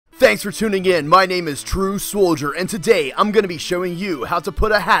Thanks for tuning in. My name is True Swoldier, and today I'm going to be showing you how to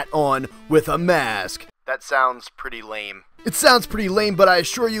put a hat on with a mask. That sounds pretty lame. It sounds pretty lame, but I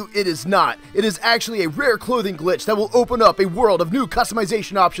assure you it is not. It is actually a rare clothing glitch that will open up a world of new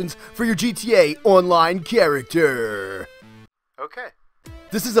customization options for your GTA Online character. Okay.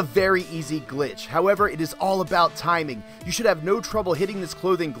 This is a very easy glitch, however it is all about timing. You should have no trouble hitting this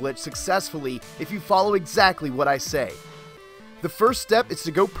clothing glitch successfully if you follow exactly what I say. The first step is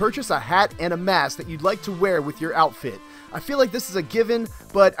to go purchase a hat and a mask that you'd like to wear with your outfit. I feel like this is a given,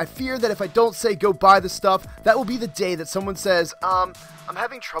 but I fear that if I don't say go buy the stuff, that will be the day that someone says, I'm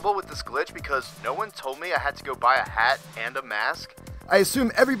having trouble with this glitch because no one told me I had to go buy a hat and a mask. I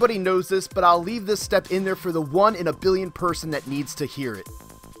assume everybody knows this, but I'll leave this step in there for the 1 in a billion person that needs to hear it.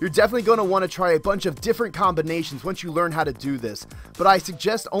 You're definitely going to want to try a bunch of different combinations once you learn how to do this, but I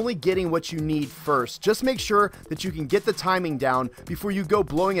suggest only getting what you need first. Just make sure that you can get the timing down before you go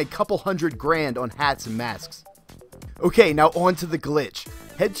blowing a couple $100 grand on hats and masks. Okay, now on to the glitch.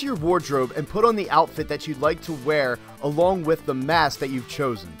 Head to your wardrobe and put on the outfit that you'd like to wear along with the mask that you've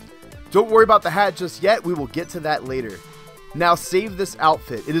chosen. Don't worry about the hat just yet, we will get to that later. Now save this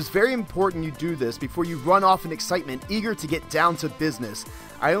outfit. It is very important you do this before you run off in excitement, eager to get down to business.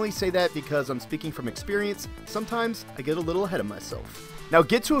 I only say that because I'm speaking from experience. Sometimes I get a little ahead of myself. Now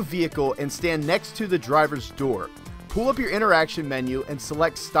get to a vehicle and stand next to the driver's door. Pull up your interaction menu and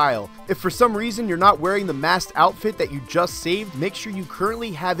select style. If for some reason you're not wearing the masked outfit that you just saved, make sure you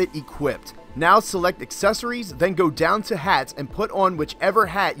currently have it equipped. Now select accessories, then go down to hats and put on whichever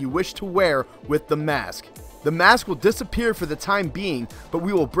hat you wish to wear with the mask. The mask will disappear for the time being, but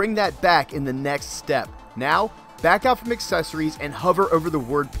we will bring that back in the next step. Now, back out from accessories and hover over the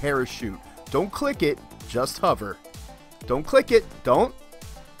word parachute. Don't click it, just hover. Don't click it, don't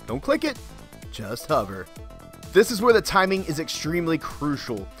click it, just hover. This is where the timing is extremely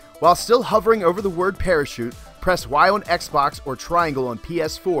crucial. While still hovering over the word parachute, press Y on Xbox or triangle on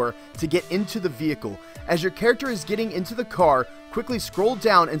PS4 to get into the vehicle. As your character is getting into the car, quickly scroll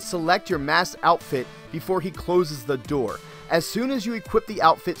down and select your masked outfit before he closes the door. As soon as you equip the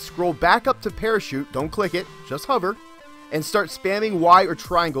outfit, scroll back up to parachute, don't click it, just hover, and start spamming Y or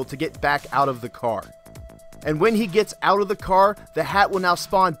triangle to get back out of the car. And when he gets out of the car, the hat will now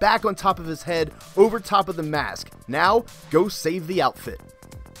spawn back on top of his head over top of the mask. Now, go save the outfit.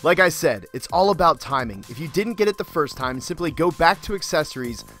 Like I said, it's all about timing. If you didn't get it the first time, simply go back to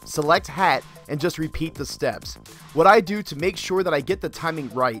accessories, select hat, and just repeat the steps. What I do to make sure that I get the timing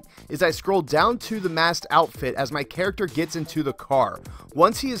right is I scroll down to the masked outfit as my character gets into the car.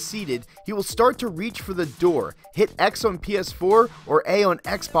 Once he is seated, he will start to reach for the door. Hit X on PS4 or A on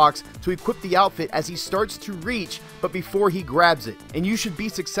Xbox to equip the outfit as he starts to reach, but before he grabs it, and you should be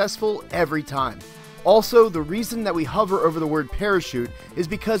successful every time. Also, the reason that we hover over the word parachute is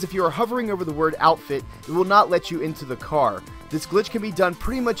because if you are hovering over the word outfit, it will not let you into the car. This glitch can be done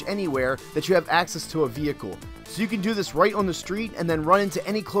pretty much anywhere that you have access to a vehicle. So you can do this right on the street and then run into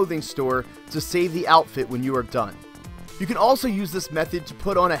any clothing store to save the outfit when you are done. You can also use this method to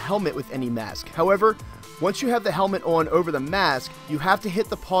put on a helmet with any mask. However, once you have the helmet on over the mask, you have to hit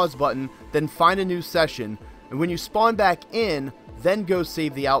the pause button, then find a new session, and when you spawn back in, then go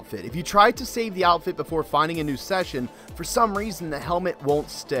save the outfit. If you try to save the outfit before finding a new session, for some reason the helmet won't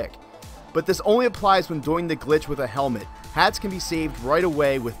stick. But this only applies when doing the glitch with a helmet. Hats can be saved right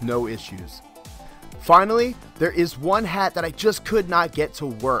away with no issues. Finally, there is one hat that I just could not get to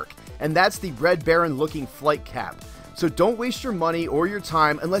work, and that's the Red Baron looking flight cap. So don't waste your money or your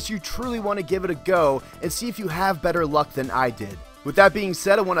time unless you truly want to give it a go and see if you have better luck than I did. With that being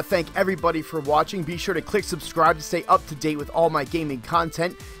said, I want to thank everybody for watching. Be sure to click subscribe to stay up to date with all my gaming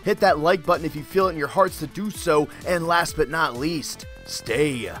content. Hit that like button if you feel it in your hearts to do so. And last but not least,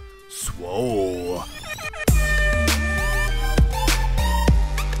 stay swole.